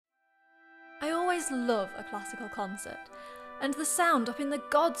always love a classical concert, and the sound up in the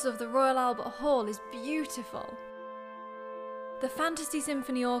gods of the Royal Albert Hall is beautiful. The Fantasy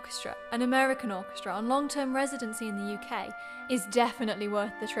Symphony Orchestra, an American orchestra on long-term residency in the UK, is definitely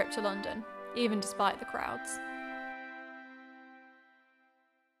worth the trip to London, even despite the crowds.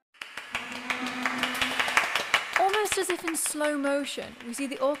 Almost as if in slow motion, we see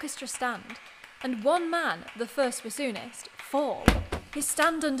the orchestra stand, and one man, the first bassoonist, fall. His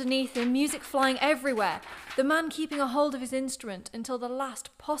stand underneath him, music flying everywhere, the man keeping a hold of his instrument until the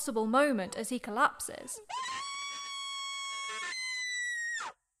last possible moment as he collapses.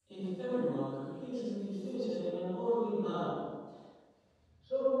 If everyone could please remain seated in an orderly manner.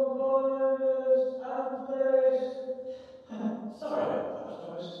 Solo employers out of place. Sorry about that,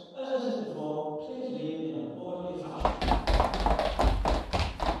 folks. As I said before, please leave in an orderly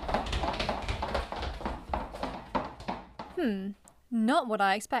fashion. Not what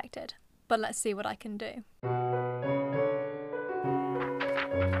I expected, but let's see what I can do.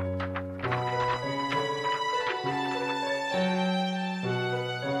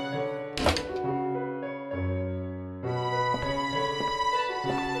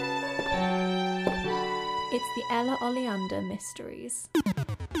 It's the Ella Oleander Mysteries.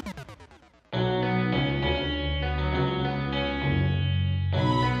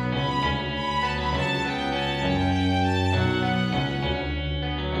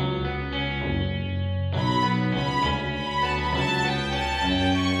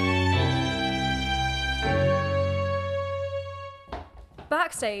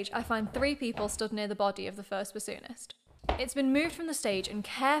 Backstage, I find 3 people stood near the body of the first bassoonist. It's been moved from the stage and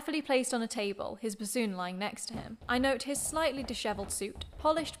carefully placed on a table, his bassoon lying next to him. I note his slightly dishevelled suit,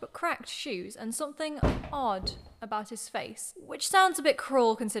 polished but cracked shoes, and something odd about his face, which sounds a bit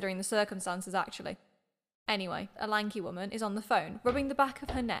cruel considering the circumstances actually. Anyway, a lanky woman is on the phone, rubbing the back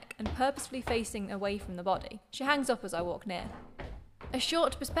of her neck and purposefully facing away from the body. She hangs up as I walk near. A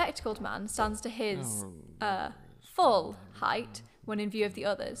short, bespectacled man stands to his, full height when in view of the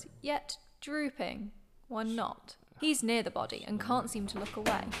others, yet drooping when not. He's near the body and can't seem to look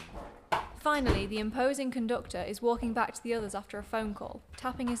away. Finally, the imposing conductor is walking back to the others after a phone call,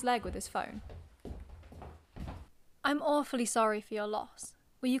 tapping his leg with his phone. I'm awfully sorry for your loss.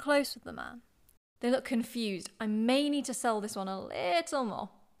 Were you close with the man? They look confused. I may need to sell this one a little more.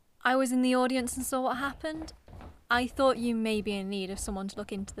 I was in the audience and saw what happened. I thought you may be in need of someone to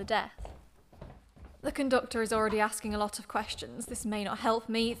look into the death. The conductor is already asking a lot of questions. This may not help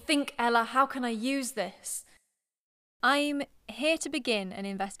me. Think, Ella, how can I use this? I'm here to begin an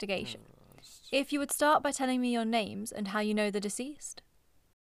investigation. If you would start by telling me your names and how you know the deceased.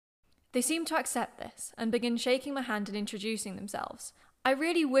 They seem to accept this and begin shaking my hand and introducing themselves. I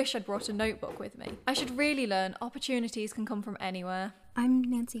really wish I'd brought a notebook with me. I should really learn opportunities can come from anywhere. I'm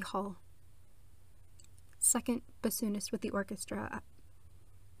Nancy Hall, second bassoonist with the orchestra.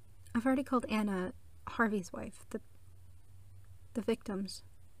 I've already called Anna Harvey's wife, the victim's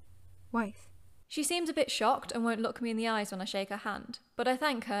wife. She seems a bit shocked and won't look me in the eyes when I shake her hand, but I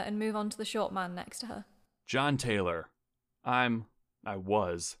thank her and move on to the short man next to her. John Taylor. I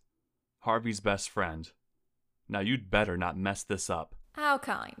was Harvey's best friend. Now you'd better not mess this up. How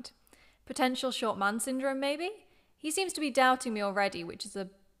kind. Potential short man syndrome, maybe? He seems to be doubting me already, which is a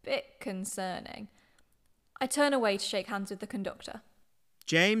bit concerning. I turn away to shake hands with the conductor.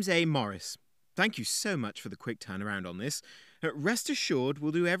 James A. Morris. Thank you so much for the quick turnaround on this. Rest assured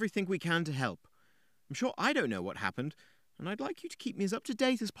we'll do everything we can to help. I'm sure I don't know what happened, and I'd like you to keep me as up to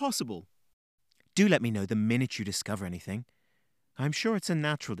date as possible. Do let me know the minute you discover anything. I'm sure it's a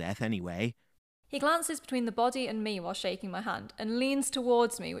natural death anyway. He glances between the body and me while shaking my hand and leans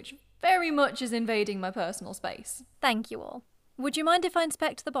towards me, which very much is invading my personal space. Thank you all. Would you mind if I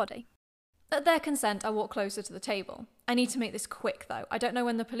inspect the body? At their consent, I walk closer to the table. I need to make this quick, though. I don't know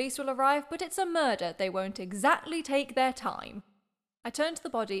when the police will arrive, but it's a murder. They won't exactly take their time. I turn to the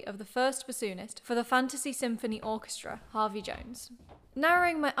body of the first bassoonist for the Fantasy Symphony Orchestra, Harvey Jones.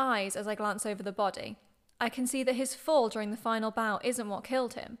 Narrowing my eyes as I glance over the body, I can see that his fall during the final bow isn't what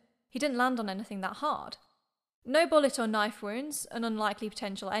killed him. He didn't land on anything that hard. No bullet or knife wounds, an unlikely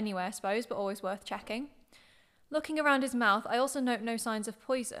potential anyway, I suppose, but always worth checking. Looking around his mouth, I also note no signs of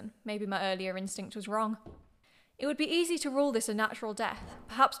poison. Maybe my earlier instinct was wrong. It would be easy to rule this a natural death,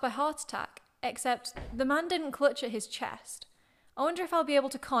 perhaps by heart attack, except the man didn't clutch at his chest. I wonder if I'll be able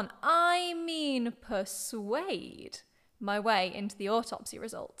to persuade my way into the autopsy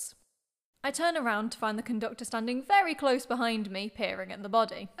results. I turn around to find the conductor standing very close behind me, peering at the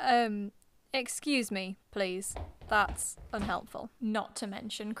body. Excuse me, please. That's unhelpful. Not to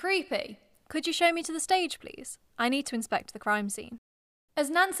mention creepy. Could you show me to the stage, please? I need to inspect the crime scene. As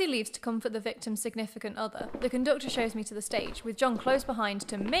Nancy leaves to comfort the victim's significant other, the conductor shows me to the stage, with John close behind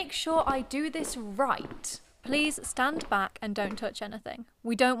to make sure I do this right. Please stand back and don't touch anything.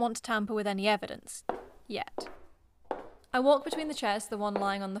 We don't want to tamper with any evidence. Yet. I walk between the chairs to the one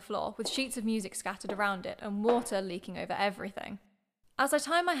lying on the floor, with sheets of music scattered around it and water leaking over everything. As I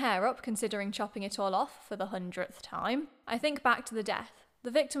tie my hair up, considering chopping it all off for the 100th time, I think back to the death,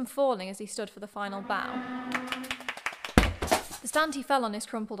 the victim falling as he stood for the final bow. The stand he fell on is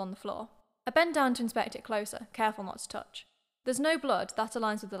crumpled on the floor. I bend down to inspect it closer, careful not to touch. There's no blood, that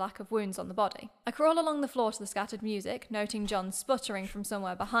aligns with the lack of wounds on the body. I crawl along the floor to the scattered music, noting John sputtering from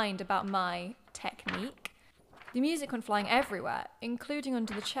somewhere behind about my technique. The music went flying everywhere, including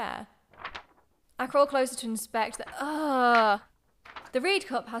under the chair. I crawl closer to inspect the reed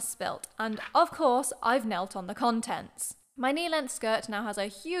cup has spilt, and of course, I've knelt on the contents. My knee-length skirt now has a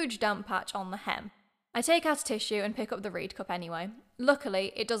huge damp patch on the hem. I take out a tissue and pick up the reed cup anyway.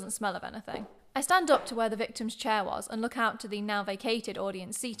 Luckily, it doesn't smell of anything. I stand up to where the victim's chair was and look out to the now vacated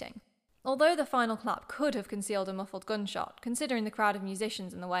audience seating. Although the final clap could have concealed a muffled gunshot, considering the crowd of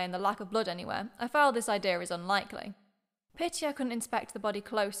musicians in the way and the lack of blood anywhere, I feel this idea is unlikely. Pity I couldn't inspect the body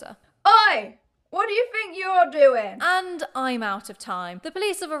closer. Oi! What do you think you're doing? And I'm out of time. The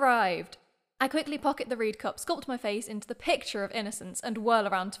police have arrived. I quickly pocket the reed cup, sculpt my face into the picture of innocence, and whirl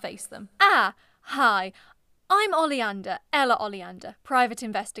around to face them. Hi. I'm Oleander, Ella Oleander, private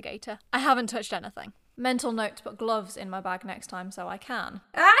investigator. I haven't touched anything. Mental note to put gloves in my bag next time so I can.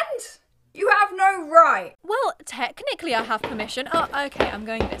 And? You have no right. Well, technically I have permission. Oh, okay, I'm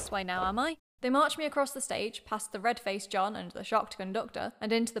going this way now, am I? They march me across the stage, past the red-faced John and the shocked conductor,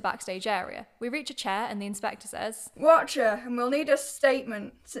 and into the backstage area. We reach a chair and the inspector says, Watch her, and we'll need a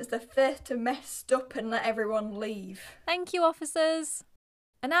statement, since the theatre messed up and let everyone leave. Thank you, officers.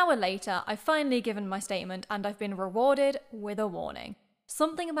 An hour later, I've finally given my statement and I've been rewarded with a warning.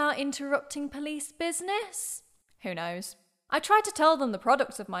 Something about interrupting police business? Who knows? I tried to tell them the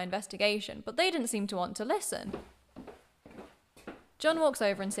products of my investigation, but they didn't seem to want to listen. John walks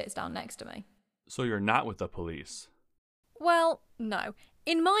over and sits down next to me. So you're not with the police? Well, no.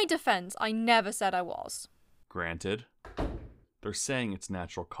 In my defense, I never said I was. Granted. They're saying it's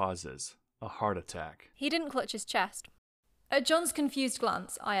natural causes. A heart attack. He didn't clutch his chest. At John's confused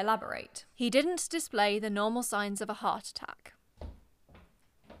glance, I elaborate. He didn't display the normal signs of a heart attack.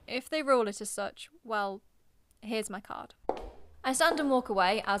 If they rule it as such, well, here's my card. I stand and walk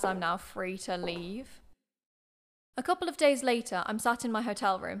away as I'm now free to leave. A couple of days later, I'm sat in my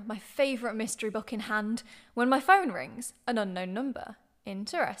hotel room, my favourite mystery book in hand, when my phone rings. An unknown number.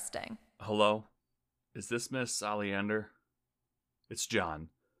 Interesting. Hello? Is this Miss Oleander? It's John.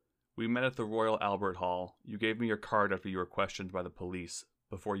 We met at the Royal Albert Hall. You gave me your card after you were questioned by the police.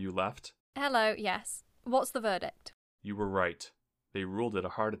 Before you left? Hello, yes. What's the verdict? You were right. They ruled it a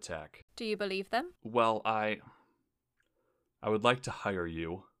heart attack. Do you believe them? Well, I would like to hire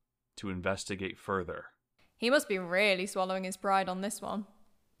you to investigate further. He must be really swallowing his pride on this one.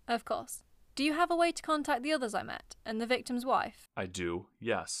 Of course. Do you have a way to contact the others I met, and the victim's wife? I do,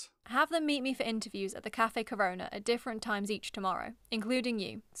 yes. Have them meet me for interviews at the Cafe Corona at different times each tomorrow, including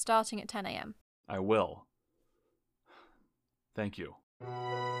you, starting at 10 a.m. I will. Thank you.